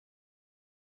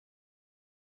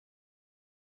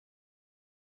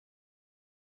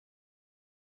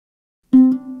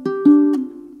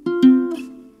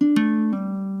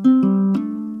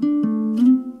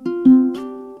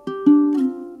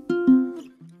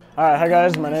Alright, hi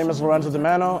guys, my name is Lorenzo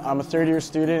Dimaano. I'm a third-year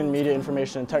student in Media,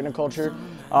 Information, and Technoculture,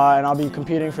 and I'll be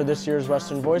competing for this year's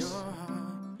Western Voice.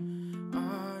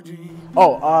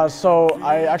 So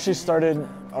I actually started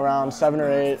around 7 or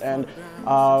 8, and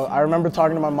I remember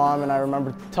talking to my mom, and I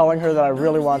remember telling her that I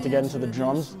really wanted to get into the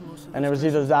drums, and it was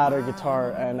either that or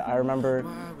guitar. And I remember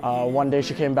one day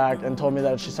she came back and told me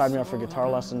that she signed me up for guitar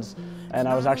lessons, and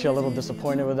I was actually a little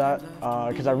disappointed with that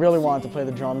because I really wanted to play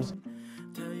the drums.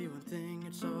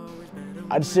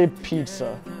 I'd say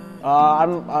pizza.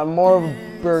 I'm more of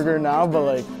a burger now, but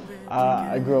like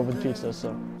I grew up with pizza,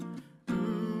 so.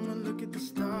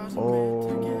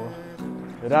 Oh,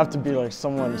 it'd have to be like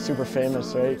someone super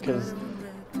famous, right? Because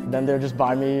then they'll just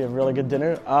buy me a really good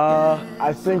dinner.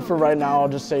 I think for right now I'll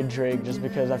just say Drake, just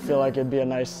because I feel like it'd be a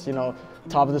nice,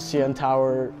 top of the CN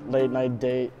Tower late night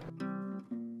date.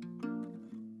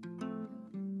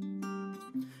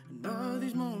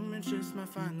 These moments just might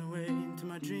find their way into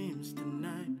my dreams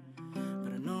tonight,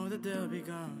 but I know that they'll be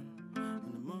gone.